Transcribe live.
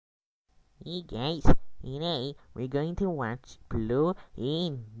Hey guys, today we're going to watch Blue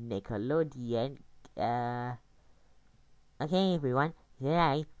in Nickelodeon. Okay everyone,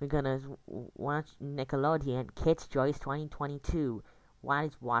 today we're gonna watch Nickelodeon Kids Choice 2022. What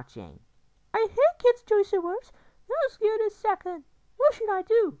is watching? I hate Kids Choice Awards. Just give it a second. What should I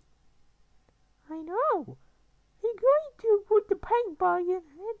do? I know. I'm going to put the paint bag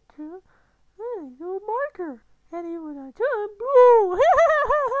into a marker. And then when I turn blue.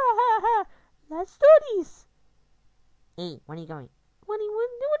 Let's do this. Hey, when are you going? What do you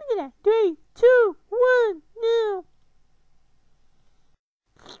do that? 3, 2, 1, now.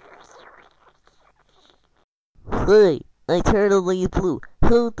 Hey, I turned on my blue.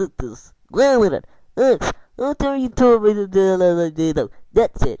 Who did this? Where with it? After you told me to do it,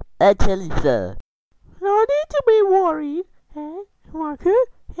 that's it. I tell you so. No need to be worried. Hey, marker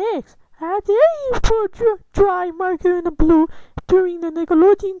X. How dare you put your dry marker in the blue during the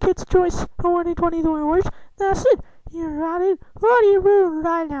Nickelodeon Kids Choice 2022 Awards? That's it. You're at it. What are you doing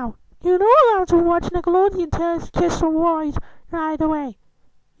right now? You know how to watch Nickelodeon Kids Awards right away.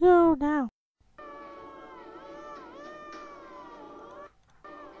 Go now.